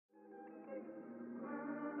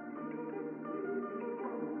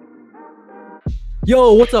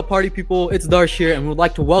Yo, what's up, party people? It's Darsh here, and we would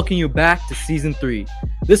like to welcome you back to season 3.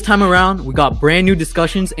 This time around, we got brand new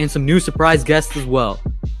discussions and some new surprise guests as well.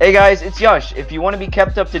 Hey guys, it's Yash. If you want to be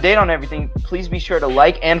kept up to date on everything, please be sure to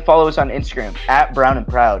like and follow us on Instagram at Brown and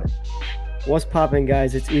Proud. What's poppin',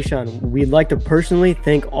 guys? It's Ishan. We'd like to personally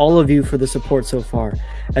thank all of you for the support so far.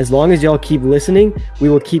 As long as y'all keep listening, we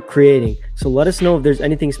will keep creating. So let us know if there's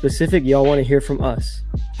anything specific y'all want to hear from us.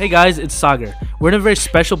 Hey guys, it's Sagar. We're in a very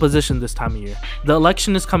special position this time of year. The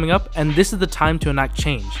election is coming up, and this is the time to enact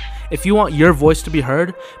change. If you want your voice to be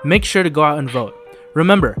heard, make sure to go out and vote.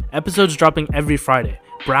 Remember, episodes dropping every Friday.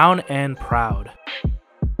 Brown and Proud.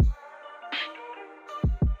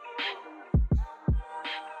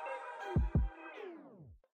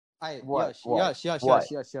 Yash.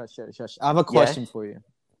 I have a question for you.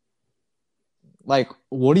 Like,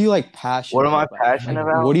 what are you passionate What am I about? passionate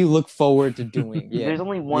about? What do you look forward to doing? Yeah. There's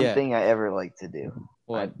only one thing I ever like to do.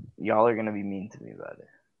 What? Y'all are gonna be mean to me about it.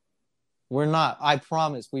 We're not. I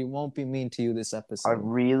promise we won't be mean to you this episode. I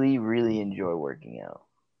really, really enjoy working out.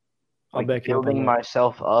 I'll back you up on building that.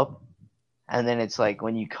 myself up, and then it's like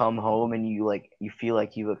when you come home and you feel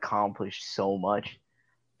like you've accomplished so much,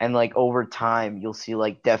 and like over time you'll see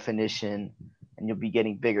like definition, and you'll be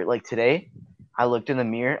getting bigger. Like today, I looked in the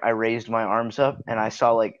mirror, I raised my arms up, and I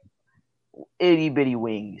saw like itty bitty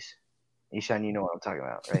wings. Ishan, you know what I'm talking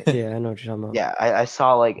about, right? Yeah, I know what you're talking about. Yeah, I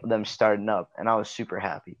saw like them starting up, and I was super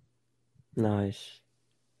happy. Nice.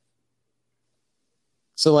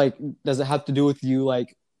 So, does it have to do with you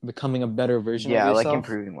becoming a better version Yeah, I of like yourself?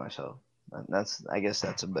 improving myself. I guess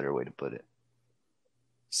that's a better way to put it.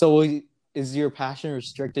 So, is your passion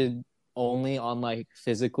restricted only on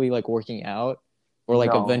physically working out, or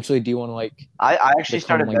No. eventually do you want to I actually become,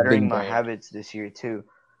 started bettering big my brain? habits this year too.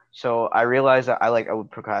 So I realized that I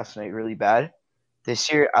would procrastinate really bad.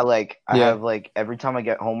 This year I Yeah. have every time I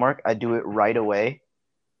get homework, I do it right away.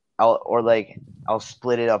 I'll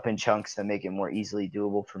split it up in chunks to make it more easily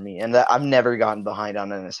doable for me. And I've never gotten behind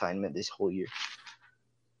on an assignment this whole year.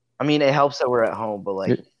 I mean, it helps that we're at home,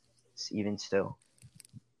 but even still.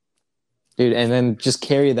 Dude, and then just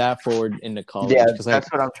carry that forward into college. Yeah, 'Cause,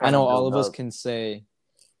 that's what I'm trying I know to all build of us up. can say,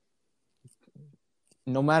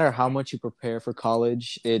 no matter how much you prepare for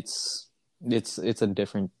college, it's something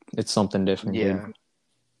different. Yeah.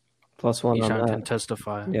 Plus one Ishan on can that.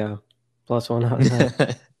 testify. Yeah. Plus one on that.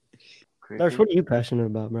 Dude. Darsh, what are you passionate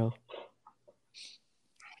about, bro?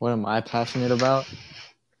 What am I passionate about?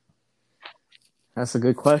 That's a good I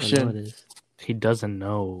know it question. is. He doesn't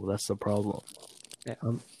know. That's the problem. Yeah.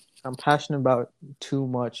 I'm passionate about too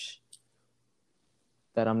much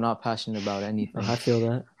that I'm not passionate about anything. I feel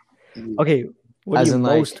that. Okay, what As are you in,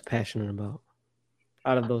 most passionate about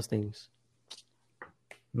out of those things?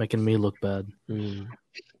 Making me look bad. No,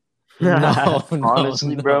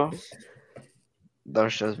 Honestly, no. bro,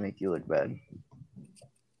 those shows make you look bad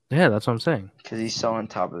Yeah, that's what I'm saying. because he's so on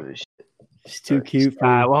top of his shit. It's too cute for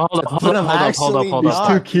Well, hold But I'm up. actually Hold It's up.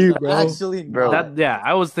 too not. cute, bro. Actually, Bro. not.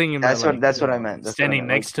 I was thinking about That's what I meant. That's what I standing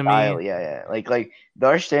meant. next to Style, me. Yeah. Like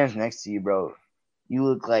Darsh stands next to you, bro. You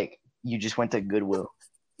look like you just went to Goodwill.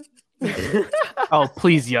 Oh,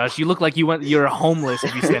 please, Yash. You look like you're homeless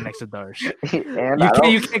if you stand next to Darsh. And I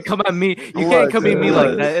You don't- can't come at me. You Look, can't come at me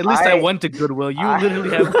like that. At least I I- went to Goodwill. You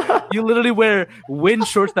I- literally wear wind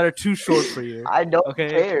shorts that are too short for you. I don't Okay.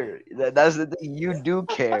 care. That's the thing. You do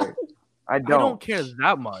care. I I don't. don't care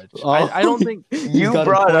that much. Oh. I don't think. He's You got a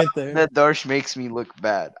brought point up there. that Darsh makes me look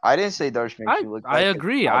bad. I didn't say Darsh makes me look bad. I 'cause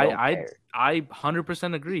agree. don't I care.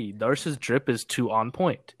 100% agree. Darsh's drip is too on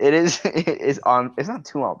point. It is. It's on. It's not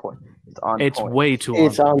too on point. It's on. It's point. way too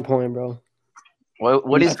It's on. on point, bro.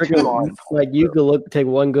 What is Freaking- too on? Like you could take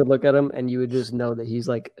one good look at him and you would just know that he's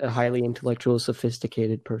like a highly intellectual,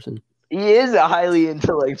 sophisticated person. He is a highly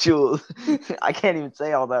intellectual. I can't even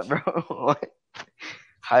say all that, bro. What?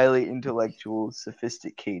 Highly intellectual,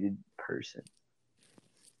 sophisticated person.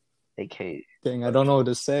 AKA. Dang, I don't know what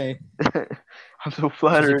to say. I'm so Just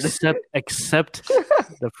flattered. accept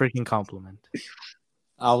the freaking compliment.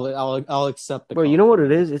 I'll accept the. Bro, you know what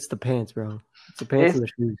it is? It's the pants, bro. It's the pants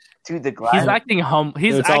It's- and the shoes. Dude, the He's glasses. acting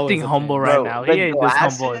He's It's always acting a humble thing. right Bro, now. the He ain't this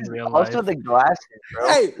humble in glasses, real life. Also, the glasses, bro.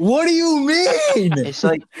 Hey, what do you mean? It's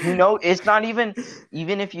like, it's not even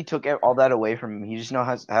if you took all that away from him, he just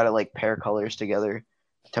knows how to like pair colors together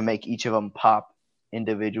to make each of them pop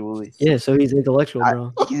individually. Yeah, so he's intellectual,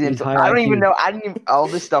 bro. high I don't even IQ. know. I didn't even all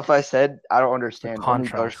this stuff I said. I don't understand. Only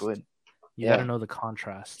contrast. Darsh would. You Yeah. gotta know the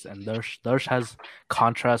contrasts, and Darsh has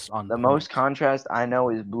contrast on The point. most contrast I know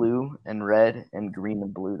is blue and red and green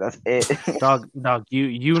and blue. That's it. dog.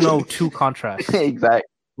 You know two contrasts. Exactly.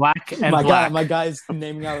 Black and my black. my guy's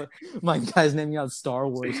naming out Star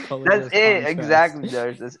Wars colors. That's as it. contrast. Exactly,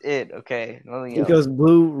 Darsh. That's it. Okay. Nothing It else. goes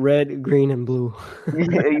blue, red, green, and blue.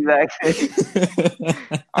 Exactly.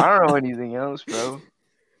 I don't know anything else, bro.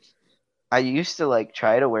 I used to like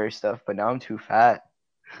try to wear stuff, but now I'm too fat.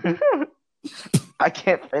 I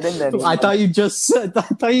can't fit in that. I thought you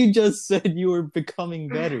just said you were becoming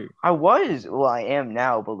better. I was. Well, I am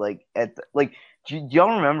now, but like do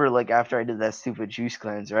y'all remember like after I did that stupid juice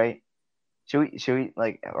cleanse, right? Should we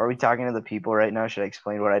like are we talking to the people right now? Should I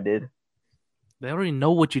explain what I did? They already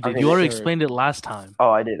know what you did. Okay, You already sure. explained it last time. Oh,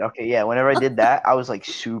 I did. Okay, yeah. Whenever I did that, I was like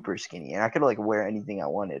super skinny and I could like wear anything I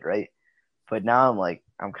wanted, right? But now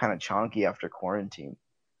I'm kind of chonky after quarantine.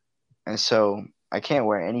 And so I can't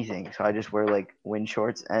wear anything. So I just wear like wind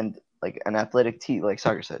shorts and like an athletic tee, like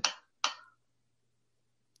Soccer said.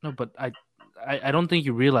 No, but I don't think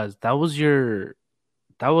you realized that was your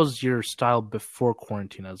style before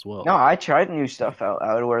quarantine as well. No, I tried new stuff out.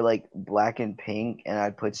 I would wear like black and pink, and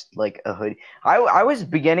I'd put like a hoodie. I was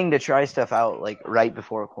beginning to try stuff out like right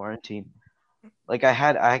before quarantine. Like I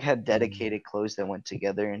had dedicated clothes that went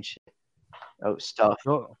together and shit. Oh, stuff.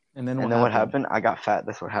 Oh, And then And then what happened? I got fat.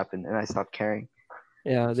 That's what happened, and I stopped caring.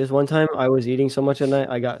 Yeah, this one time I was eating so much at night,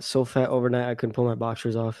 I got so fat overnight I couldn't pull my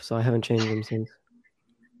boxers off, so I haven't changed them since.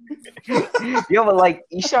 Yo, but like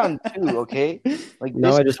Ishan too, okay? Like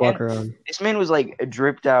Now this I just man, walk around. this man was like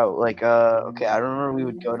dripped out. Like okay, I remember we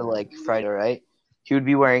would go to like Friday, right? He would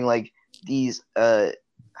be wearing like these I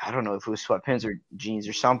don't know if it was sweatpants or jeans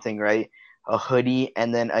or something, right? A hoodie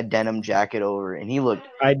and then a denim jacket over, and he looked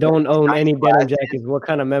I don't own nice any denim glasses. jackets. What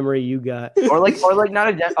kind of memory you got? or like not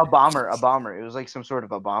a bomber. It was like some sort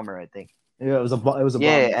of a bomber, I think. Yeah, it was a Yeah, bomber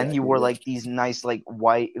and he jacket. wore like these nice like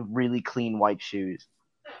white, really clean white shoes.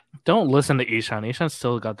 don't listen to Ishan. Ishan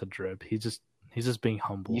still got the drip. He's just being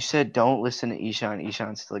humble. You said don't listen to Ishan.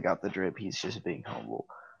 Ishan still got the drip. He's just being humble.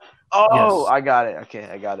 Oh, Yes. I got it. Okay,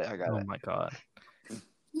 I got it. Oh my god.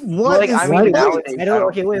 What Like, is I Why mean, did- nowadays, I don't. I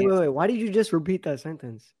Okay, don't wait, think- wait, wait. Why did you just repeat that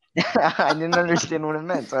sentence? I didn't understand what it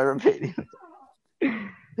meant, so I repeated it.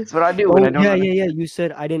 That's what I do when I don't yeah. understand. You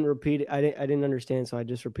said I didn't repeat it. I didn't understand, so I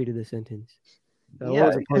just repeated the sentence. What Yeah.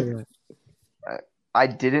 was the point of that? I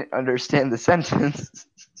didn't understand the sentence,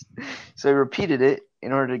 so I repeated it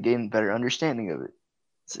in order to gain better understanding of it.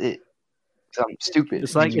 That's it. 'Cause I'm stupid.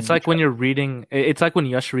 It's like when you're reading. It's like when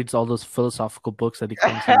Yash reads all those philosophical books that he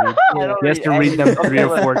claims to read. I don't He has to read read them any- 3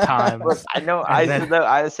 or Okay, 4 look, times. Look, I know. And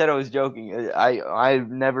I said I was joking. I've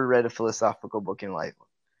never read a philosophical book in my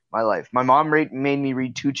life. My mom made me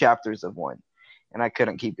read 2 chapters of one, and I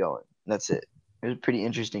couldn't keep going. That's it. It was pretty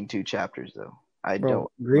interesting 2 chapters though. I Bro,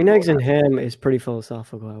 don't. green eggs and ham is pretty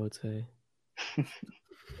philosophical, I would say.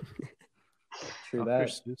 True Dr. that.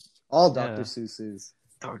 Seuss. All Yeah. Dr. Seuss's.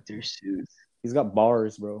 Dr. Seuss. He's got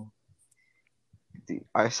bars, bro. Dude,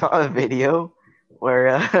 I saw a video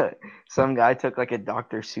where some guy took like a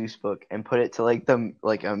Dr. Seuss book and put it to like the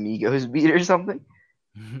Amigos beat or something.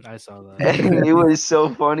 I saw that. And it was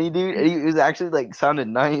so funny, dude. And it was actually like sounded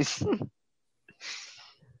nice.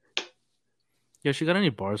 Yash, you got any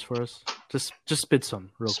bars for us? Just spit some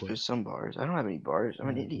real quick. Some bars. I don't have any bars. I'm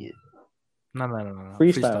an idiot. No.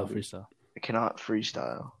 Freestyle. Freestyle. I cannot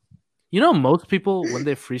freestyle. You know, most people when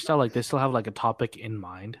they freestyle, like they still have like a topic in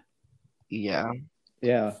mind. Yeah,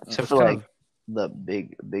 Yeah. except It's for kind like the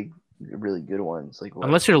big, really good ones. Like what?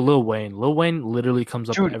 Unless you're Lil Wayne. Lil Wayne literally comes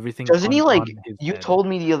up Dude, with everything. doesn't he, like, on his You head. told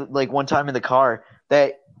me the other, like one time in the car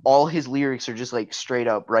that all his lyrics are just like straight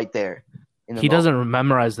up right there. In the He moment. doesn't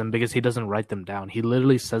memorize them because he doesn't write them down. He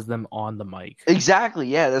literally says them on the mic. Exactly.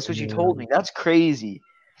 Yeah, that's what you Yeah. told me. That's crazy.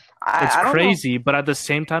 It's I don't know. crazy, but at the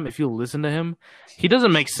same time, if you listen to him, he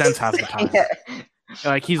doesn't make sense half the time. Yeah.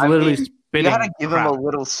 Like he's I literally mean, You spitting. gotta give him crap. a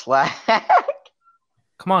little slack.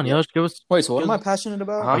 Come on, Yosh, give us. Wait, so what am I passionate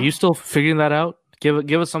about? Huh? Are you still figuring that out?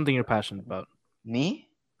 Give us something you're passionate about. Me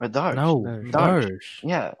or Darsh? No, Darsh. Darsh.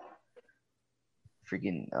 Yeah.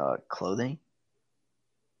 Freaking clothing.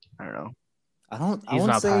 I don't know. I don't. I He's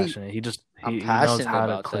won't not say. passionate. I'm he knows passionate how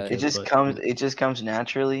to about click that. it. It just but- comes. It just comes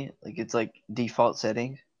naturally. Like it's like default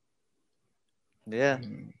settings. Yeah.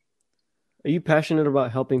 Are you passionate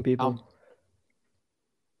about helping people? Um,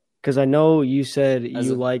 Because I know you said As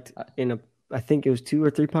you a- liked I think it was 2 or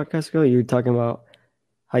 3 podcasts ago, you were talking about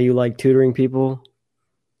how you like tutoring people.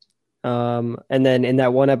 And then in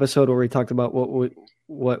that one episode where we talked about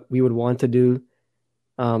what we would want to do,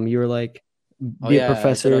 you were like, Oh, be yeah, a I said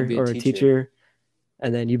professor I'd be a or a teacher. teacher.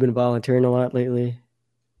 And then you've been volunteering a lot lately.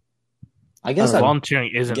 I guess.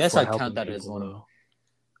 volunteering isn't. guess for I'd count helping that as people, one. though.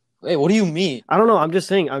 Wait, what do you mean? I don't know. I'm just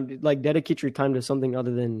saying, I'm like, dedicate your time to something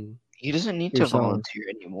other than. He doesn't need to Yourself. volunteer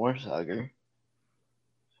anymore, Sagar.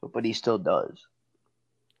 but he still does.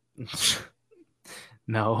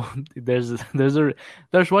 No, there's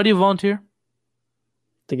why do you volunteer?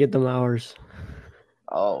 To get them hours.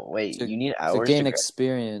 Oh wait, To- you need To hours gain to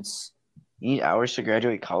experience. you need hours to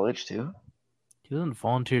graduate college too? He doesn't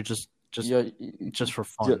volunteer just Yeah, for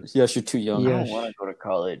fun. yes, you're too young. I Yeah. don't want to go to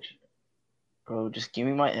college, bro. Just give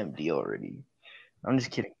me my MD already. I'm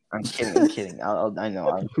just kidding. I'm kidding. I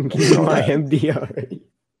know. Give me my MD already.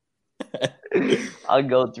 I'll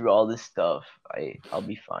go through all this stuff. I'll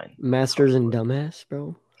be fine. Masters in dumbass,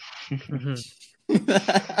 bro.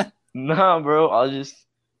 Nah, bro. I'll just.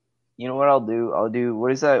 You know what I'll do? I'll do.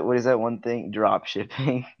 What is that? What is that one thing? Drop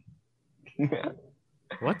shipping.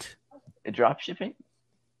 What? Drop shipping?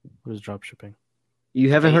 What is drop shipping?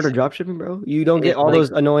 You haven't heard of Basic- dropshipping, bro? You don't get It's all like- those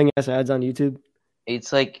annoying ass ads on YouTube?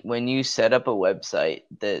 It's like when you set up a website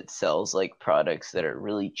that sells like products that are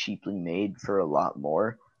really cheaply made for a lot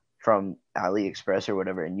more from AliExpress or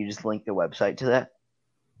whatever, and you just link the website to that,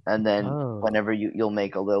 and then Oh. whenever you'll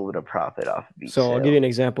make a little bit of profit off of each So I'll sale. give you an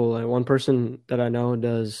example. Like one person that I know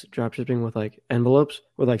does dropshipping with like envelopes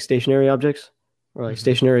with like stationary objects or like Mhm.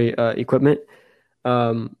 stationary equipment.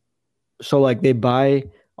 So like they buy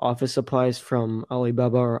office supplies from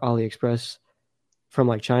Alibaba or AliExpress from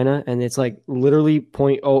like China, and it's like literally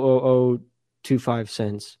 0.00025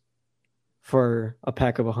 cents for a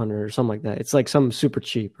pack of 100 or something like that. It's like something super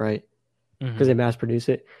cheap, right? Because they mass produce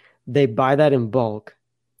it. They buy that in bulk,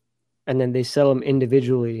 and then they sell them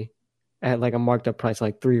individually at like a marked up price,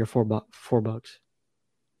 like $3 or $4.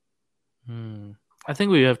 I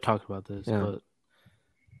think we have talked about this, Yeah. but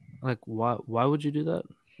like, why would you do that?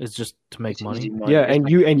 It's just to make It's money. easy money. Yeah, It's and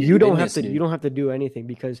like you easy don't business, have to dude. do anything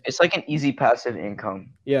because It's like an easy passive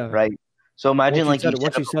income, yeah, right? So imagine Once you like set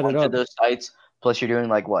it a bunch up- of those sites, plus you're doing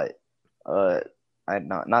like what?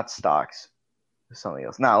 Not stocks, something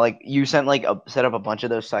else. Nah, like you set up a bunch of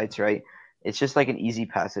those sites, right? It's just like an easy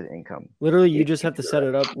passive income. literally you If just have to you're set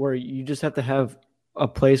it up where you just have to have a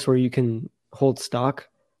place where you can hold stock,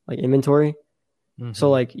 like inventory.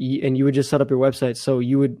 So like, and you would just set up your website. So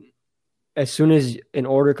you would, as soon as an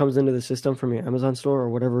order comes into the system from your Amazon store or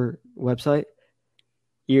whatever website,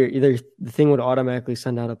 the thing would automatically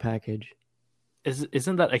send out a package.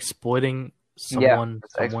 Isn't that exploiting someone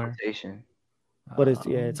It's somewhere? exploitation. But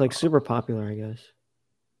it's like super popular, I guess.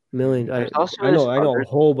 Millions. There's also I know this a other-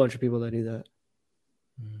 whole bunch of people that do that.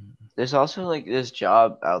 There's also like this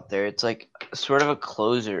job out there. It's like sort of a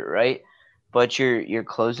closer, right? But you're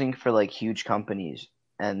closing for like huge companies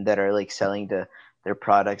and that are like selling their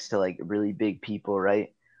products to like really big people,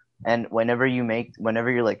 right? And whenever you're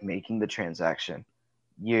like making the transaction,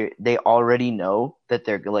 they already know that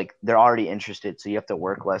they're already interested, so you have to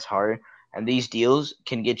work less hard. And these deals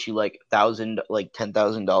can get you like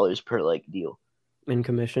 $10,000 per like deal. In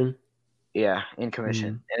commission. Yeah, in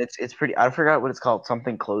commission. And it's pretty. I forgot what it's called.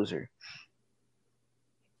 Something closer.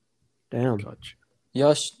 Damn. Gotcha.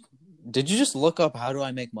 Yosh, did you just look up how do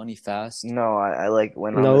I make money fast? No, I like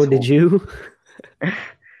went on. No, this did whole- you?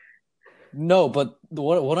 No, but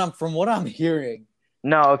what I'm hearing,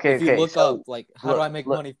 No, okay, if you okay. look so, up like how do I make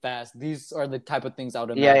look- money fast, these are the type of things I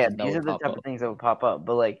would yeah, imagine that these are would the pop type up. of things that would pop up.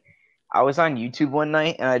 But like, I was on YouTube one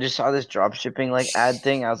night and I just saw this drop shipping like ad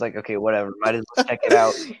thing. I was like, okay, whatever, might as well check it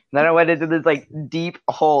out. And then I went into this like deep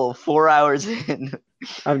hole 4 hours in.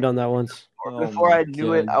 I've done that once. Oh Before my I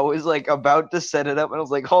knew it, God. I was like about to set it up, and I was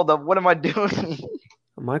like, hold up, what am I doing?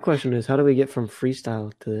 My question is, how do we get from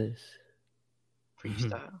freestyle to this?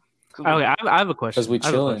 Freestyle. Cool. Okay, I have a question. 'Cause we I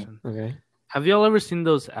have a chilling. question. Okay. Have y'all ever seen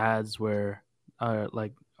those ads where,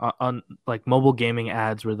 like on like mobile gaming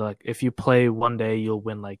ads where like if you play one day you'll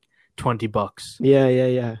win like $20?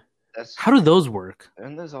 Yeah. That's, How do those work?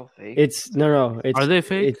 aren't those all fake? It's no. It's Are they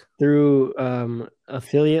fake? It's through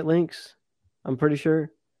affiliate links. I'm pretty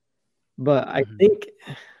sure, but I Mhm. think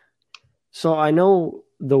so. I know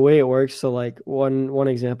the way it works. So like one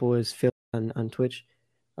example is Phil on Twitch.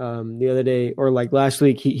 The other day or like last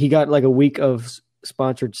week, he got like a week of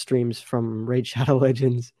sponsored streams from Raid Shadow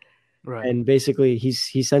Legends, Right. and basically he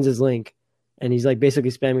sends his link, and he's like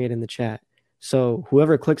basically spamming it in the chat. So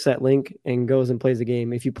whoever clicks that link and goes and plays the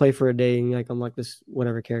game, if you play for a day and you like unlock this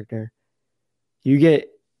whatever character, you get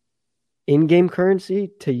in-game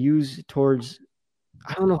currency to use towards.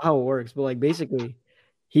 I don't know how it works, but like basically,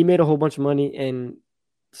 he made a whole bunch of money, and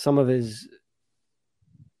some of his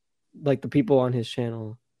like the people on his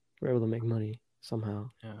channel were able to make money somehow.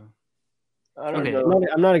 Yeah. I don't Okay. know.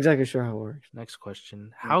 I'm not exactly sure how it works. Next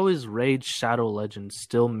question: how is Raid Shadow Legends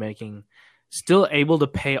still making still able to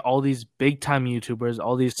pay all these big time YouTubers,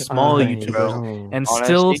 all these small I YouTubers, know. and Honestly,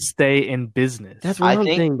 still stay in business. That's what I I'm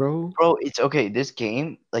think- saying, bro. Bro, it's okay. This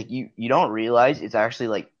game, like you don't realize it's actually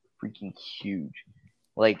like freaking huge.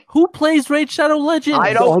 Like Who plays Raid Shadow Legends?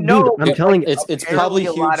 I don't Oh, dude, know. I'm but, telling like, you, It's apparently probably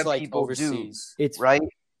a huge lot of like people do, overseas. It's right?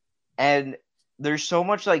 And there's so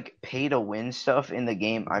much like pay to win stuff in the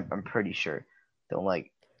game. I'm pretty sure. Don't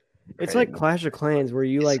like. It's credit like me. Clash of Clans where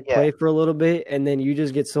you like Yeah. play for a little bit and then you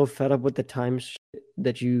just get so fed up with the time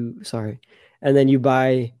that you and then you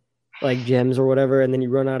buy like gems or whatever and then you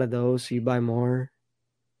run out of those so you buy more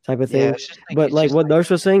type of thing. Yeah, it's just But it's like just what Darsh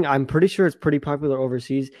was saying, I'm pretty sure it's pretty popular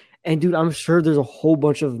overseas. And dude, I'm sure there's a whole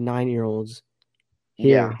bunch of 9-year-olds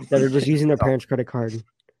here that are just using their parents' credit card.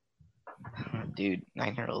 dude,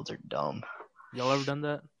 9-year-olds are dumb. Y'all ever done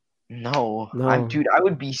that? No, No. dude, I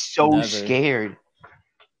would be so Never. scared.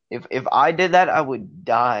 If I did that, I would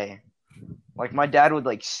die. Like my dad would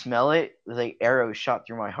like smell it, like arrows shot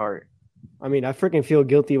through my heart. I mean, I freaking feel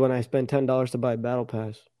guilty when I spend $10 to buy a battle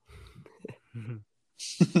pass.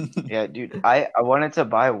 Yeah, dude, I wanted to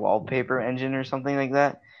buy a wallpaper engine or something like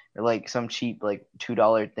that, or like some cheap like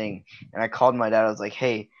 $2 thing, and I called my dad. I was like,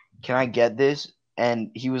 "Hey, can I get this?" And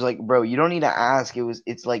he was like, "Bro, you don't need to ask.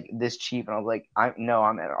 It's like this cheap." And I was like,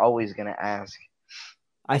 I'm always gonna ask."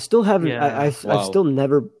 I still haven't. Yeah. I've Wow. still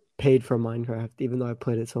never paid for Minecraft, even though I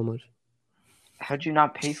played it so much. How'd you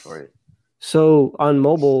not pay for it? So on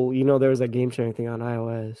mobile, there was that game sharing thing on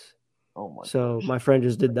iOS. Oh my. So gosh. my friend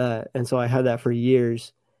just did that, and so I had that for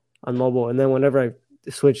years on mobile. And then whenever I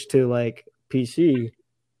switched to like PC,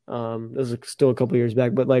 this was still a couple years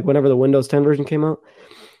back, but like whenever the Windows 10 version came out,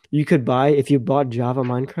 you could buy if you bought Java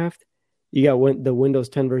Minecraft, you got the Windows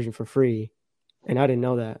 10 version for free. And I didn't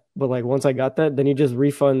know that. But like once I got that, then you just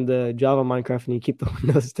refund the Java Minecraft and you keep the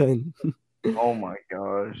Windows 10. Oh my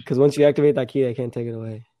gosh, Because once you activate that key, they can't take it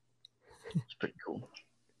away. it's pretty cool.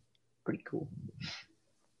 Pretty cool.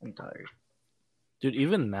 I'm tired. Dude,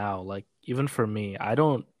 even now, like even for me, I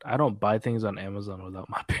don't buy things on Amazon without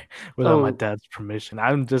my Oh. dad's permission.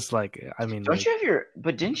 I'm just like, I mean, Don't like, you have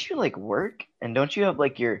but didn't you like work and don't you have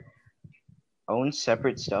like your own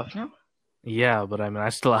separate stuff now? yeah, but I mean, I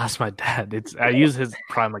still ask my dad. I use his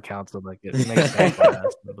Prime account, so like it makes sense to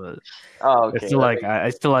ask him, but Oh, okay. it's still like I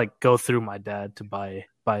still like go through my dad to buy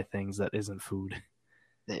things that isn't food.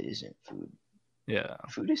 that isn't food. Yeah,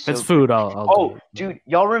 Food is if so it's food. I'll Oh, do it. dude,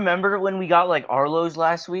 y'all remember when we got like Arlo's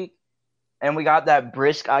last week, and we got that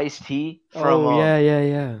brisk iced tea from? Oh,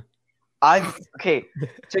 yeah. Okay.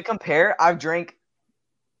 To compare, I've drank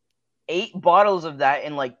 8 bottles of that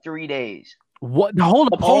in like 3 days. What?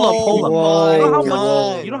 Hold up. Whoa. my You know how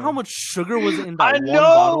God. much? You know how much sugar was in that I one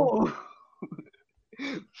bottle? know.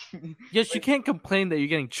 Yes, you can't complain that you're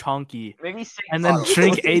getting chunky Maybe 6 and then bottles.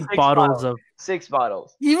 drink 8 Six bottles of 6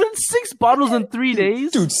 bottles. even 6 bottles in 3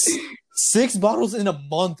 days. Dude, 6 bottles in a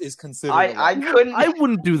month is considered. a I lot. couldn't. I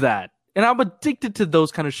wouldn't do that, and I'm addicted to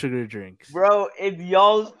those kind of sugar drinks. Bro, it's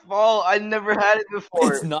y'all's fault. I never had it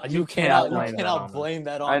before. It's not. You You cannot cannot. blame You that cannot on us. blame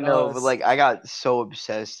that on I know, us. but like I got so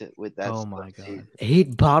obsessed with that. Oh stuff, my dude. God.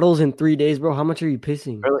 8 bottles in 3 days, bro. How much are you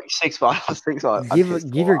pissing? Or like 6 bottles. 6 bottles. I Give pissed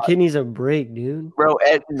a your lot. kidneys a break, dude. Bro,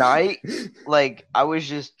 at night, like I was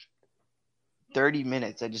just 30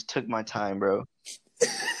 minutes. I just took my time, bro.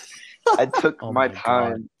 I took Oh my my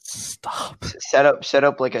time. God. Stop. Set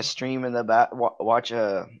up like a stream in the back. Watch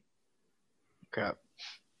a crap.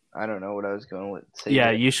 I don't know what I was going with. Say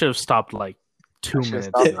Yeah, that. you should have stopped like 2 I should've minutes.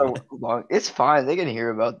 stopped ago. so long. It's fine. They can hear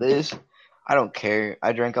about this. I don't care.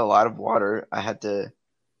 I drank a lot of water. I had to.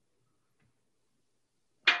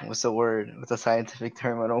 What's the word? What's a scientific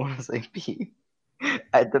term? I don't want to say pee. I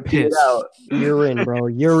had to pee it Piss. out. Urine, bro.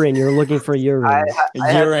 Urine. You're looking for urine. I had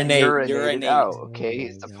to Urinate, urinate it urinate. out. Okay,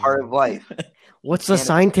 Oh it's a my part God. of life. What's the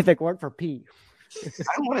scientific word for pee? I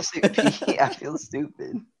don't want to say pee. I feel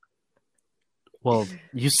stupid. Well,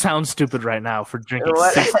 you sound stupid right now for drinking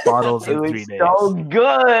What? 6 bottles It in was 3 days. so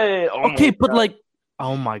good. Oh my Okay, but God. like,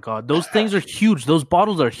 oh my God, those things are huge. Those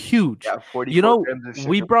bottles are huge. Yeah, 44 You know, grams of sugar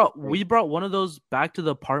we per brought drink. one of those back to the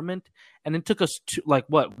apartment, and it took us like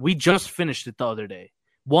what? We just finished it the other day.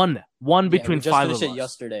 One Yeah, between we just 5 finished of it us.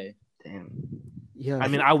 yesterday. Damn. Yeah. I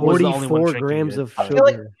mean, I was the only one 44 drinking grams it, of but- I feel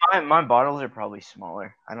like sugar. my bottles are probably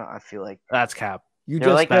smaller. I feel like That's cap. You They're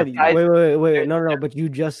just like said that size- wait. No. But you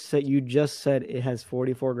just said it has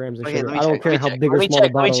 44 grams of Okay, sugar. let me I don't check, care let me how check, big let or me small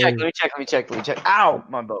check, the let me bottle check, is. let me check. Ow,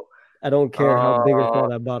 my bow. I don't care how big or small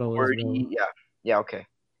that bottle is, bro. 40, yeah, okay.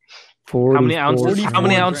 44 How many ounces? How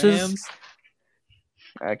many 44 ounces?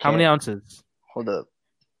 grams? How many ounces? Hold up.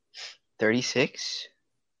 36?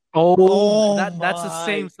 Oh that's the my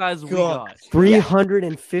same size we God. got.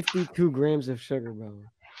 352 grams of sugar, bro.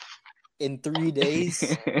 in 3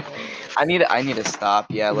 days. I need to stop.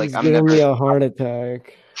 Yeah, like He's I'm giving never. me a heart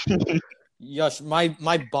attack. Yash, my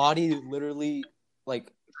body literally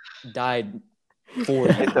like died for you.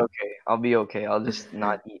 It's okay. I'll be okay. I'll just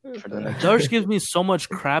not eat for the next. Darsh gives me so much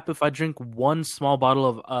crap if I drink one small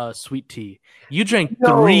bottle of sweet tea. You drank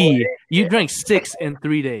No 3. way. You drank 6 in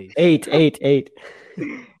 3 days. Eight.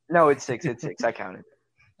 No, it's 6. It's 6. I counted.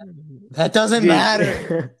 That doesn't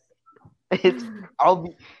matter. It's. I'll be.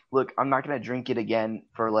 Look, I'm not gonna drink it again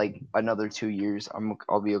for like another 2 years.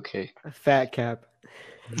 I'll be okay. Fat cap.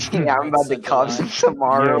 Yeah, I'm about to Such a cop lie. some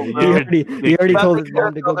tomorrow, Yeah, bro. He already About told to his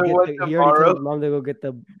mom to go get get another the, one he already told tomorrow. his mom to go get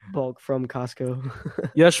the bulk from Costco.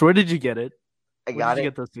 Yes, where did you get it? I Where got did you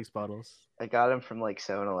it. get those 6 bottles? I got them from like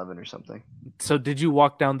 7-Eleven or something. So did you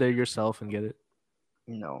walk down there yourself and get it?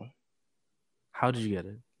 No. How did you get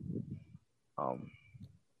it?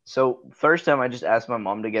 So first time I just asked my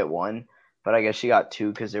mom to get one, but I guess she got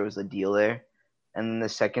 2 because there was a deal there. And then the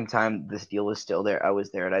second time this deal was still there, I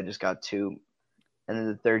was there and I just got 2. And then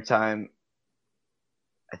the third time,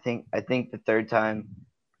 I think the third time,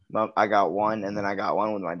 I got 1, and then I got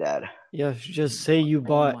 1 with my dad. Yeah, just say you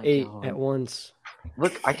bought my 8 God. at once.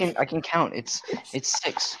 Look, I can count. It's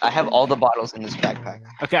 6. I have all the bottles in this backpack.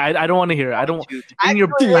 Okay, I don't want to hear it. I don't. I In your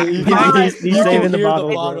actually- back- You He's- can- he's you can saving the hear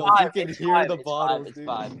bottles, It's bro. You five, can it's hear five, the it's bottles, five, dude. it's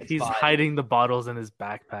five, it's He's five. hiding the bottles in his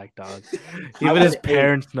backpack, dog. I Even his said 8.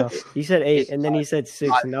 parents know. He said 8, It's and then he said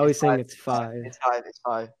 6, five, and now he's saying it's 5. It's 5. It's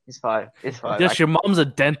 5. It's 5. It's 5. Yes, your mom's a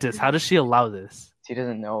dentist. How does she allow this? She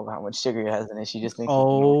doesn't know how much sugar it has in it. She just thinks.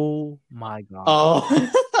 Oh my god.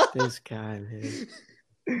 Oh, This guy, man.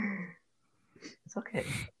 It's okay.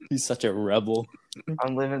 he's such a rebel.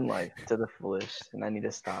 I'm living life to the fullest, and I need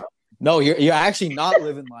to stop. No, you're actually not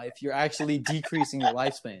living life. You're actually decreasing your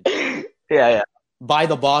lifespan Yeah. by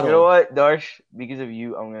the bottle. You know what, Darsh? Because of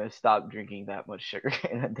you, I'm gonna stop drinking that much sugar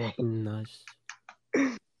in a day. Nice.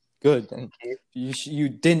 Good. Thank you. You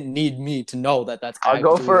didn't need me to know that that's. I'll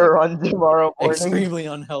go actually for a run tomorrow morning. extremely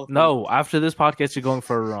unhealthy. No, after this podcast, you're going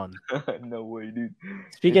for a run. No way, dude.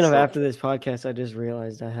 Speaking It's of so- after this podcast, I just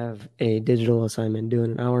realized I have a digital assignment due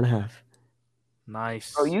in an hour and a half.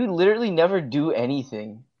 Nice. Bro, you literally never do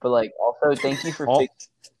anything. But like, also, thank you for. Oh.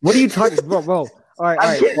 What are you talking about, bro? All right,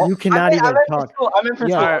 I'm kidding. you cannot even talk. I'm in for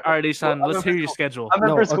Yeah. school. All right, Ishan, I'm let's in for hear your school. schedule. I'm in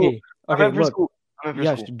No, for school. okay, I'm okay, in for look, school. I'm in for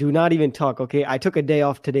Yash, school. do not even talk, okay? I took a day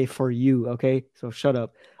off today for you, okay? So shut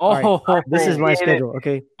up. Oh, This is my appreciate it. schedule,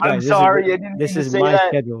 okay? I'm Guys, sorry, I didn't This mean to is say my that.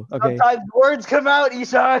 schedule, okay? Sometimes words come out,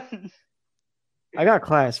 Ishan. I got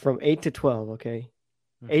class from 8 to 12, okay?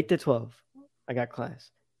 Mhm. 8 to 12, I got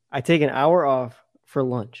class. I take an hour off for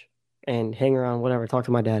lunch and hang around, whatever, talk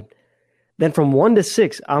to my dad. Then from 1 to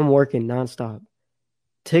 6, I'm working nonstop.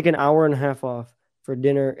 Take an hour and a half off for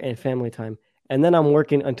dinner and family time. And then I'm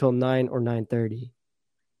working until 9 or 9:30.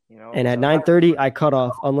 You know, And at sometimes 9:30, I cut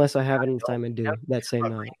off unless I have an assignment due that same my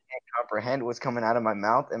night. brain can't comprehend what's coming out of my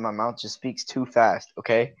mouth, and my mouth just speaks too fast.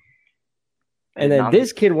 Okay. And then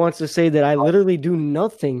this kid wants to say that I literally do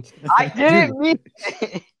nothing. I didn't mean.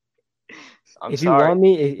 I'm If you sorry. want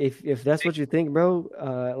me, if that's what you think, bro,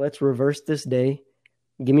 let's reverse this day.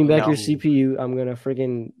 Give me back your No. CPU. I'm gonna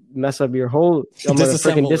freaking mess up your whole. I'm gonna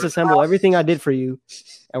freaking Disassemble it. disassemble everything I did for you,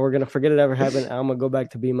 and we're gonna forget it ever happened. And I'm gonna go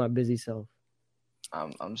back to being my busy self.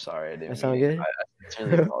 I'm sorry. I didn't. That sound mean it. good? I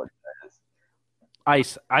sincerely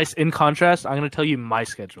apologize. Ice. In contrast, I'm gonna tell you my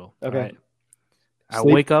schedule. Okay. Alright? I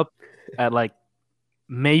Sleep. wake up at like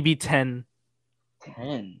maybe 10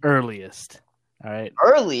 10 earliest. All right,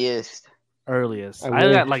 earliest. earliest. I I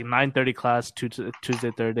wish. got like 9:30 class Tuesday,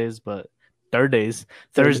 Thursdays, but Thursdays,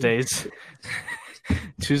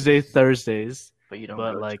 Tuesday, Thursdays. But you don't.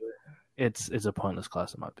 But go like, to it. it's a pointless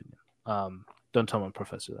class in my opinion. Don't tell my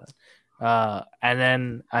professor that. And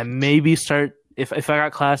then I maybe start if I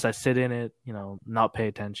got class, I sit in it, not pay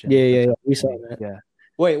attention. Yeah. We saw that. Yeah.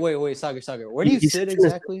 Wait, Sagar. Where do you He's sit sitting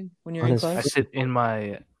exactly when you're on in his- I class? sit in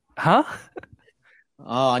my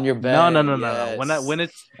Oh, on your bed. No. Yes. When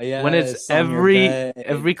it's Yes, on your every bed.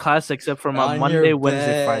 every class except for my On your Monday,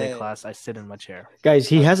 Wednesday, Friday bed. class, I sit in my chair. Guys,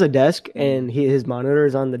 he has a desk and his monitor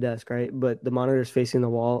is on the desk, right? But the monitor is facing the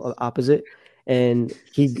wall opposite. And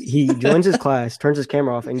he joins his class, turns his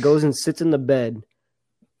camera off, and goes and sits in the bed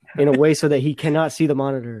in a way so that he cannot see the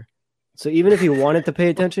monitor. So even if he wanted to pay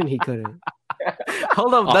attention, he couldn't.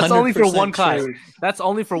 Hold up, that's only for 100% one class. true. That's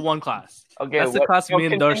only for one class. Okay, That's the class me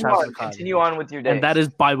and Darsh continue have on, in class. Continue on with your day. And that is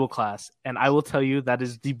Bible class. And I will tell you that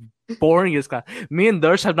is the boringest class. Me and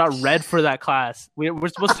Darsh have not read for that class. We're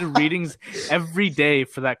supposed to do readings every day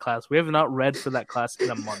for that class. We have not read for that class in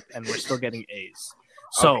a month, and we're still getting A's.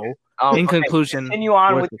 So, in conclusion, continue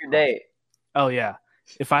on with worthless your class. day. Oh yeah.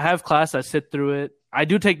 If I have class, I sit through it. I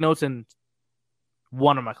do take notes in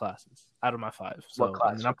one of my classes out of my 5. So What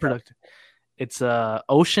class? I mean, I'm What class? productive. It's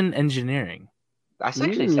ocean engineering. That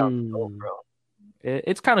actually sounds cool, bro.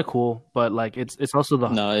 It's kind of cool, but like it's also the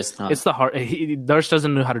No, it's not. it's the hard. Darsh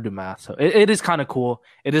doesn't know how to do math, so it is kind of cool.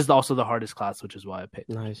 It is also the hardest class, which is why I picked.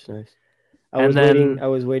 Nice. And then- I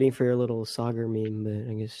was waiting for your little Sagar meme,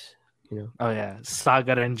 but I guess Oh yeah,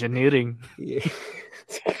 Sagar engineering. Yeah.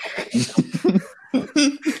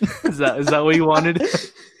 Is that what you wanted?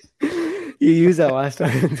 You used that last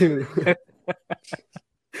time too.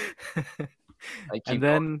 And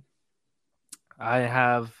then I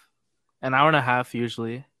have an hour and a half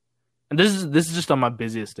usually, and this is just on my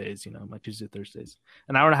busiest days, my Tuesday, Thursdays.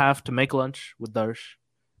 An hour and a half to make lunch with Darsh.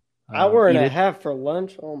 Hour and eat a it. half for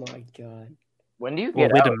lunch? Oh my god. When do you Well,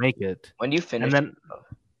 get we had out? to make it, When do you finish? and then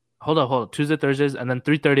hold up. Tuesday, Thursdays, and then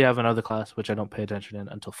 3:30 I have another class which I don't pay attention in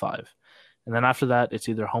until 5, and then after that it's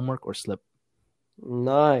either homework or slip.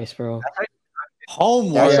 Nice, bro.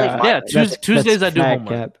 Homework. That's Yeah. like my- Yeah, Tuesdays That's I do fat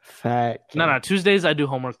homework. Cap, fat cap. No, Tuesdays I do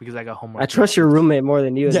homework because I got homework. I trust your roommate more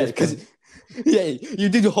than you. at Yeah, this because point. you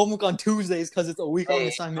do the homework on Tuesdays because it's a week long Hey,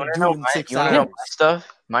 assignment you due wanna in know 6 you wanna know hours. my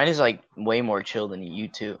stuff? Mine is like way more chill than you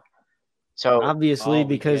too. So Obviously, Oh, we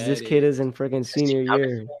because this get kid it. is in freaking senior I'm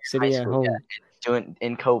year, sitting high at school, home. yeah. doing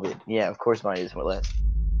in COVID, yeah, of course mine is more less.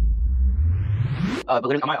 But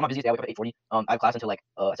literally, on my busiest day, I wake up at 8:40. I have class until like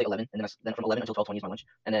I say 11, and then from 11 until 12:20 is my lunch,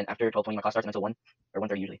 and then after 12:20 my class starts until 1 or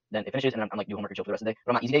 1:30 usually. Then it finishes, and I'm like do homework and chill for the rest of the day.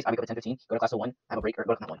 But on my easy days, I wake up at 10:15, go to class till 1, have a break, or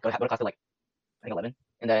go to not 1, go to class till like I think 11,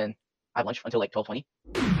 and then I have lunch until like 12:20,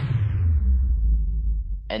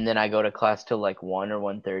 and then I go to class till like 1 or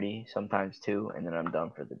 1:30, sometimes 2, and then I'm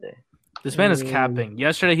done for the day. This man is Mm. capping.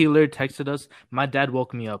 Yesterday he literally texted us. My dad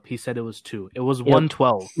woke me up. He said it was 2. It was Yep.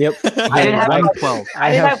 1:12. Yep. I didn't have I- 1:12.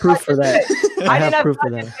 I didn't have proof for that. I didn't have proof for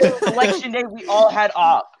class that. until election day. We all had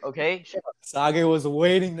off. Okay. Shut up. Saga was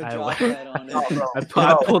waiting to I drop went- that on No, it. bro.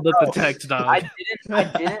 I pulled up the text, dog.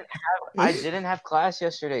 I didn't have class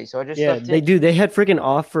yesterday, so I just Yeah, slept they in. do. They had freaking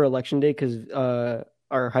off for election day because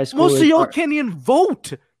our high school. Most of is- y'all our- can't even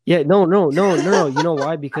vote. Yeah, no. You know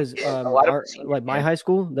why? Because lot of seniors, like my yeah. high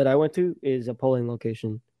school that I went to is a polling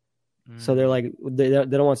location. So Mm. they're like they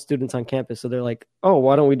don't want students on campus. So they're like, oh,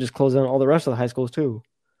 why don't we just close down all the rest of the high schools too?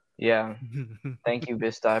 Yeah. Thank you,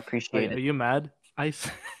 Vista. I Wait, appreciate are it. you mad? Ice.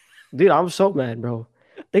 Dude, I'm so mad, bro.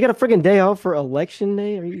 They got a freaking day off for election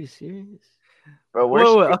day. Are you serious? Bro, we're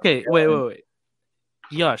Wait, straight okay, chilling. wait.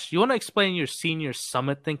 Yash, you want to explain your senior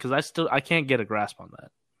summit thing? Because I can't get a grasp on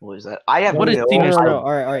that. What is that? I have What is no senior No, summit?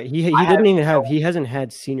 All right. He I didn't have even have. He hasn't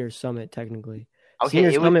had senior summit technically. Okay, Senior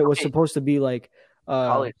it summit was okay, supposed to be like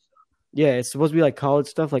college. Yeah, it's supposed to be like college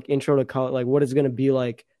stuff, like intro to college, like what it's gonna be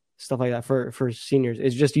like, stuff like that for seniors.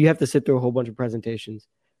 It's just you have to sit through a whole bunch of presentations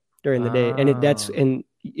during the day, and Oh.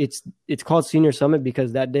 it's called senior summit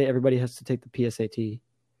because that day everybody has to take the PSAT.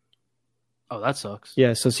 Oh, that sucks.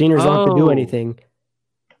 Yeah, so seniors don't have to do Oh. anything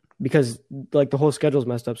because like the whole schedule's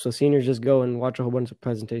messed up. So seniors just go and watch a whole bunch of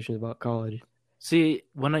presentations about college. See,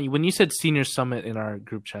 when you said senior summit in our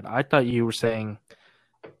group chat, I thought you were saying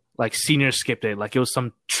like senior skip day, like it was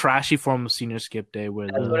some trashy form of senior skip day where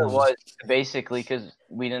That's what it was, basically, because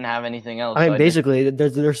we didn't have anything else. I so mean, just- basically,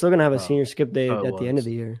 they're still gonna have a Oh. senior skip day Oh, it at the end of was.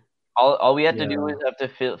 the year. all we had to do Yeah. was have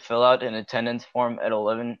to fill out an attendance form at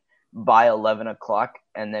 11 by 11 o'clock,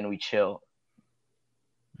 and then we chill.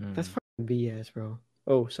 Mm. That's fucking BS, bro.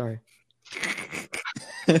 Oh, sorry.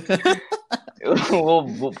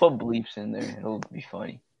 we'll put bleeps in there. It'll be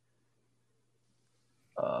funny.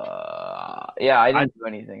 Yeah, I didn't do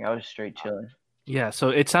anything. I was straight chilling. Yeah, so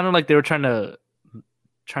it sounded like they were trying to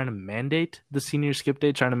mandate the senior skip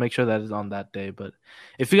day, trying to make sure that it's on that day. But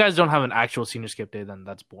if you guys don't have an actual senior skip day, then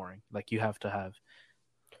that's boring. Like you have to have.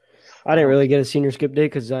 I didn't really get a senior skip day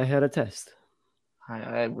because I had a test.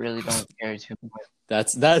 I really don't care too much.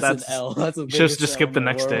 That's an That's- L. That's a Just biggest skip L the in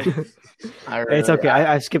next day. world. It's okay.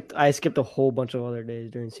 I skipped a whole bunch of other days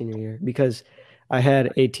during senior year because I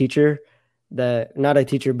had a teacher that not a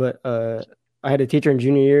teacher, but I had a teacher in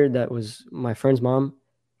junior year that was my friend's mom,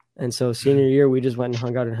 and so senior year we just went and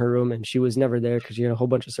hung out in her room, and she was never there because she had a whole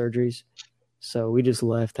bunch of surgeries, so we just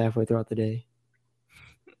left halfway throughout the day.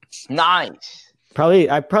 Nice.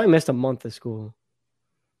 I probably missed a month of school.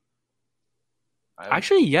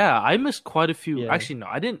 Actually, yeah, I missed quite a few. Yeah. Actually, no,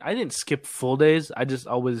 I didn't skip full days. I just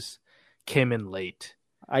always came in late.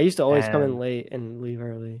 I used to always come in And- late and leave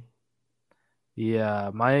early.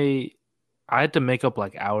 Yeah, I had to make up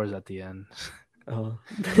like hours at the end. Oh.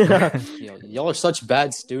 Yo, y'all are such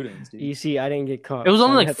bad students, dude. You see, I didn't get caught. It was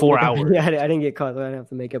only I like didn't have to 4 make up hours. any- I didn't get caught. So I didn't have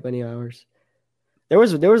to make up any hours. There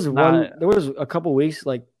was a couple weeks,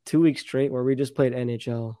 like 2 weeks straight, where we just played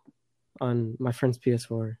NHL on my friend's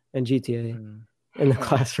PS4 and GTA Mm. in the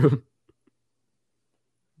classroom.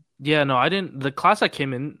 Yeah, no, I didn't. The class I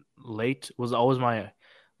came in late was always my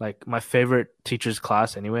favorite teacher's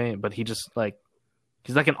class anyway. But he's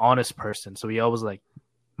like an honest person, so he always like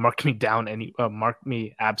marked me down marked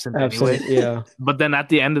me absent anyway. Absolutely, yeah. But then at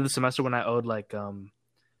the end of the semester, when I owed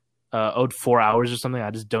 4 hours or something,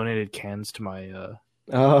 I just donated cans to my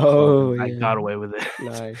Oh, I yeah. got away with it.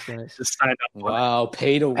 Nice. Just signed up. Wow,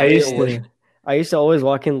 pay to I used win. to always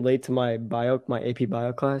walk in late to my AP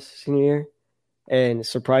bio class senior year. And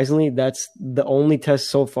surprisingly, that's the only test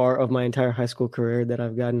so far of my entire high school career that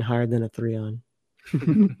I've gotten higher than a 3 on.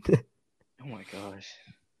 Oh my gosh.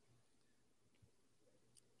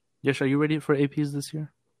 Yash, are you ready for APs this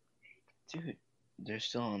year? Dude, they're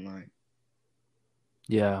still online.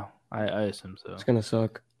 Yeah, I assume so. It's gonna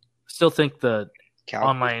suck. Still think the Calc.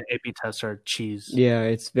 online AP tests are cheese. Yeah,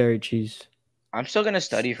 it's very cheese. I'm still gonna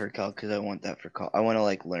study for calc because I want that for college. I want to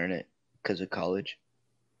like learn it because of college.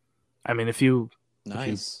 I mean, if you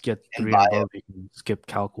Nice. get And 3 bio. above, you can skip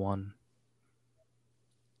Calc 1.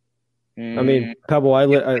 I mean, Pebble, I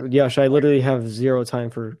literally have 0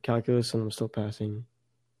 time for calculus, and I'm still passing.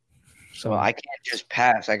 So well, I can't just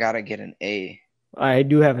pass. I gotta get an A. I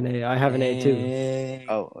do have an A. I have an A too.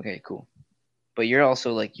 Oh, okay, cool. But you're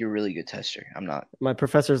also like you're a really good tester. I'm not. My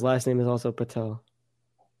professor's last name is also Patel.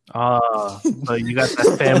 So you got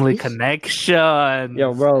that family connection.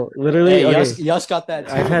 Yo, bro, literally, Hey, okay. Yash got that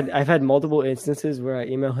too. I've had multiple instances where I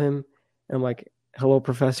email him and I'm like, "Hello,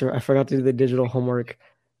 professor. I forgot to do the digital homework.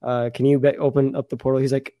 Can you open up the portal?"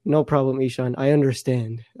 He's like, "No problem, Ishan. I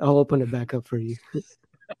understand. I'll open it back up for you."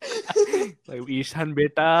 Like, Ishan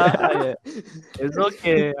beta, it's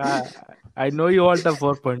okay. I know you want the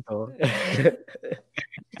 4.0.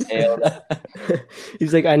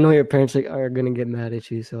 He's like, "I know your parents are gonna get mad at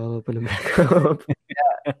you, so I'll open it back up."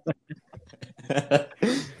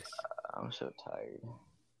 I'm so tired.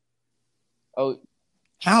 Oh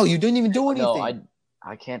How? You didn't even do anything. no,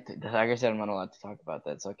 I can't. Like I said, I'm not allowed to talk about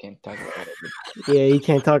that, so I can't talk about it. Yeah, he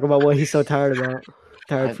can't talk about what he's so tired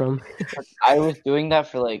from. I was doing that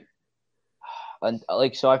for like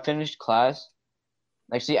so I finished class.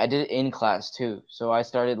 Actually, I did it in class too. So I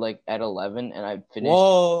started like at 11 and I finished.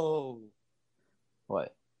 Whoa.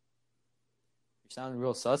 What? You sound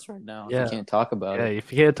real sus right now. Yeah. You can't talk about Yeah, it.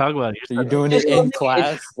 if you can't talk about it, So you're doing it in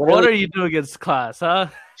class? what are you doing against class, huh?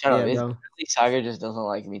 Shut up. Yeah, It's, bro. Sagar just doesn't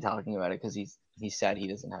like me talking about it because he's sad he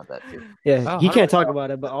doesn't have that too. Yeah, Oh, he how can't do- talk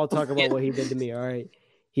about it, but I'll talk about what he did to me. All right,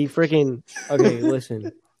 he freaking okay.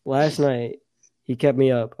 Listen, last night he kept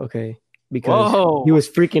me up. Okay, because Whoa. he was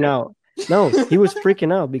freaking out. No, he was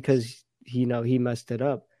freaking out because he messed it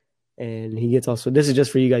up, and he gets also. This is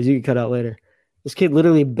just for you guys. You can cut out later. This kid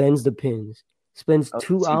literally bends the pins, spends Oh,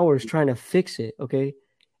 2 see. hours trying to fix it. Okay,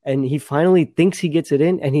 and he finally thinks he gets it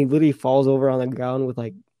in, and he literally falls over on the ground with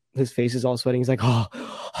like his face is all sweating. He's like, "Oh,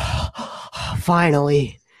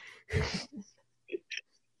 finally."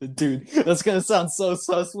 Dude, that's gonna sound so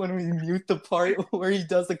sus when we mute the part where he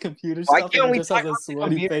does the computer Why stuff can't and we just talk has a about the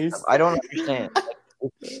sweaty computer face. stuff? I don't understand.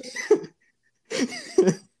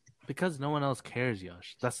 Because no one else cares,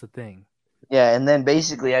 Yash. That's the thing. Yeah, and then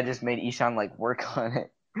basically I just made Ishan like work on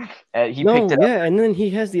it. He No, picked it up. yeah, and then he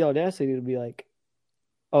has the audacity to be like,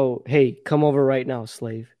 "Oh, hey, come over right now,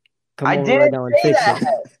 slave. Come I over didn't right now and say fix it."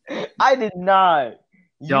 that. I did not.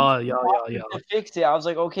 You Y'all. called me to fix it. I was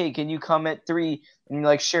like, okay, can you come at 3? And you're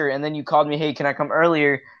like, sure. And then you called me, hey, can I come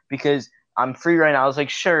earlier because I'm free right now? I was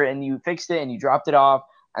like, sure. And you fixed it and you dropped it off.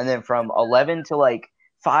 And then from 11 to like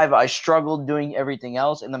 5, I struggled doing everything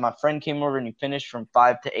else. And then my friend came over and you finished from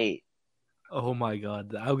 5 to 8. Oh my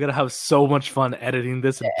god, I'm gonna have so much fun editing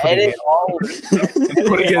this and putting Edit it. all of it.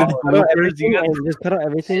 Putting it in Cut out bloopers. everything You got- and just cut out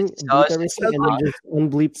everything, It's bleep sus, everything, it's and then not. just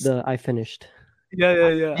unbleep the "I finished."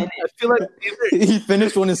 Yeah. I feel like He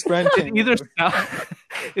finished when his friend came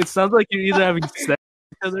it sounds like you're either having sex with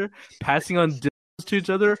each other, passing on dildos to each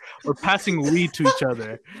other, or passing weed to each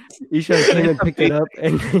other. Ishan came and picked it up,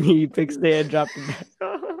 and then he fixed it and dropped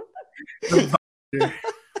it back.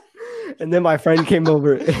 And then my friend came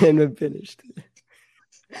over and we finished.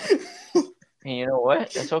 And you know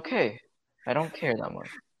what? That's okay. I don't care that much.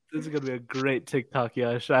 This is gonna be a great TikTok,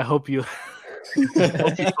 Yash. I hope you.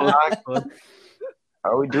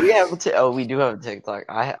 Oh, do we have a we do have a TikTok.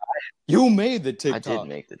 You made the I TikTok. did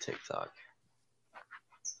make the TikTok.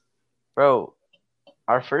 Bro,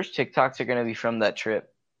 our first TikToks are gonna be from that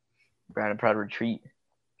trip. Brown and Proud retreat.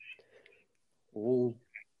 Ooh.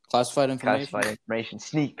 Classified information. Classified information.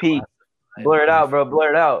 Sneak peek. Blur it out, bro. Blur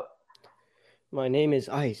it out. My name is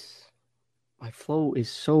Ice. My flow is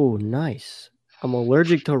so nice. I'm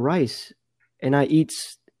allergic to rice, and I eat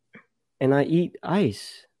and I eat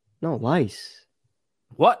ice. No, lice.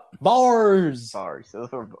 What? Bars. Sorry.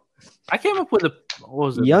 So I came up with a. What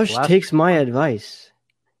was it? Yash Last- takes my advice,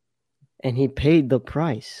 and he paid the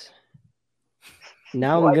price.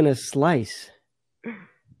 Now I'm What? gonna slice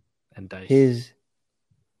and dice. his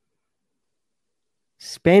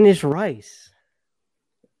Spanish rice.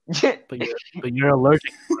 But you're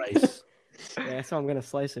allergic to rice. Yeah, that's how I'm gonna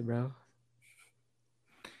slice it, bro.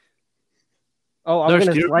 Oh, I'm There's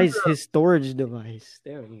gonna zero- slice his storage device.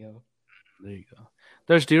 There we go. There you go.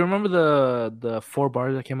 Do you remember the 4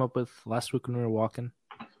 bars I came up with last week when we were walking?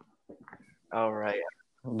 All right.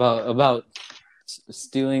 About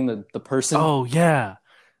stealing the person. Oh yeah.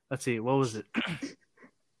 Let's see. What was it?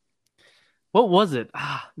 What was it?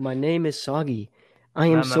 Ah, My name is Soggy. I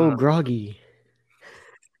am No, so no. groggy.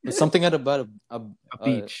 It's something about a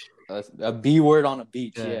beach. a B word on a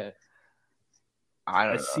beach. Yeah. Yeah.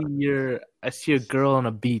 I don't know. I see a girl on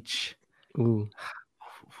a beach. Ooh.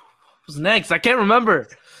 What's next? I can't remember.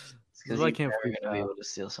 It's 'cause I you're can't never figure gonna be it out. able to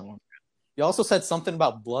steal someone. You also said something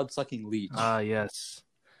about blood sucking leech. Ah, yes.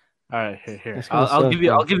 All right, here. That's kinda I'll sus, give you.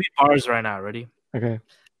 bro. I'll give you bars right now. Ready? Okay.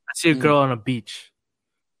 I see a girl on a beach.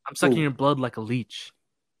 I'm sucking Ooh. your blood like a leech.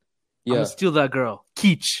 I'm yeah. gonna steal that girl.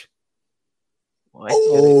 Keech. What?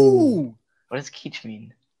 Oh. What does Keech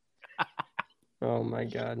mean? Oh my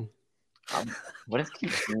god. What does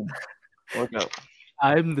Keech mean? Look up.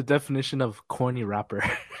 I'm the definition of corny rapper.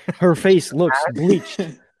 Her face looks bleached.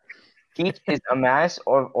 Keech is a mass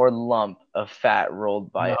or lump of fat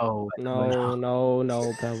rolled by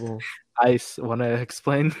No, Pebble. Ice. Want to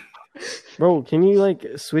explain? Bro, can you like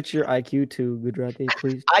switch your IQ to Gujarati,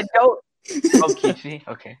 please? I don't. Oh, Keech.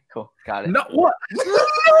 Okay, cool. Got it. No, what?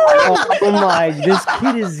 Oh my, this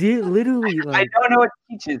kid is literally I like. don't know what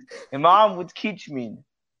Keech is. And Mom, what's Keech mean?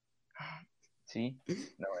 See? No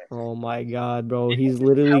way. Oh my god, bro. He's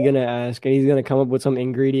literally gonna ask, and he's gonna come up with some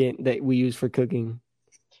ingredient that we use for cooking.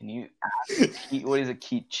 Can you ask? What is a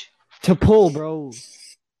Keech? To pull, bro.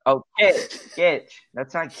 Oh, Keech.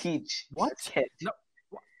 That's not Keech. What? Keech. No.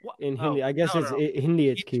 What? In Oh, Hindi, I guess no, it's no. Hindi.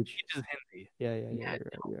 It's Keech Keech. is Hindi. Yeah. Yeah,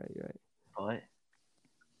 You're right. What?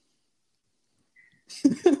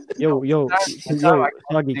 Yo, That's not what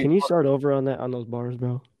I Soggy, do. can you start over on those bars,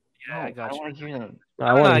 bro? Yeah, I got I you. want to hear them. No,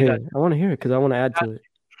 No, I want I to hear got it. I want to hear it because I want to add to it.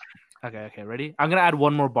 Okay, ready? I'm gonna add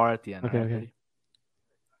one more bar at the end. Okay, alright, okay.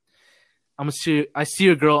 ready? I see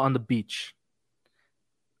a girl on the beach.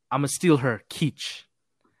 I'm gonna steal her. Keech.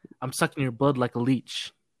 I'm sucking your blood like a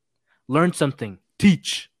leech. Learn something.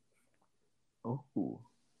 Teach. Oh.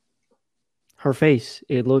 Her face,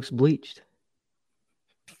 it looks bleached.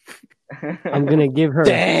 I'm gonna give her a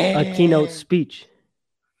Dang. keynote speech.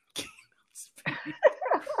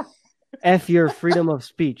 F your freedom of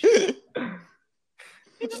speech.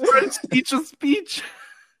 He just tried to teach a speech.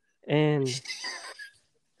 And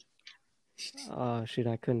oh shit,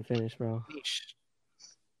 I couldn't finish, bro.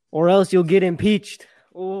 Or else you'll get impeached.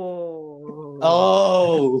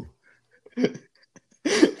 Oh.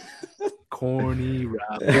 Corny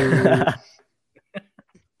rapper.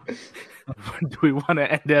 Do we want to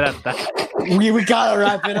end it at that? We gotta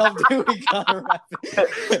wrap it up, dude. We gotta wrap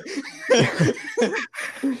it.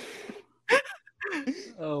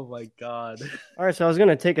 Oh my god. All right, so I was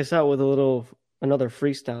gonna take us out with another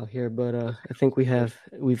freestyle here, but I think we've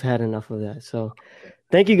had enough of that. So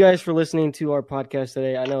thank you guys for listening to our podcast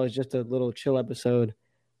today. I know it's just a little chill episode.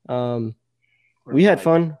 We had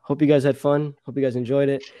fun. Hope you guys had fun. Hope you guys enjoyed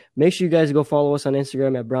it. Make sure you guys go follow us on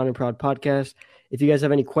Instagram at Brown and Proud Podcast. If you guys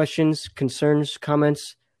have any questions, concerns,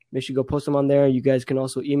 comments, make sure you go post them on there. You guys can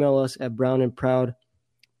also email us at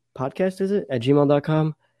brownandproudpodcast, is it? At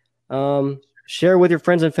gmail.com. Share with your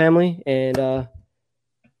friends and family, and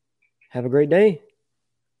have a great day.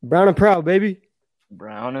 Brown and proud, baby.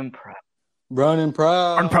 Brown and proud. Brown and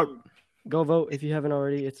proud. I'm proud. Go vote if you haven't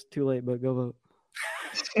already. It's too late, but go vote.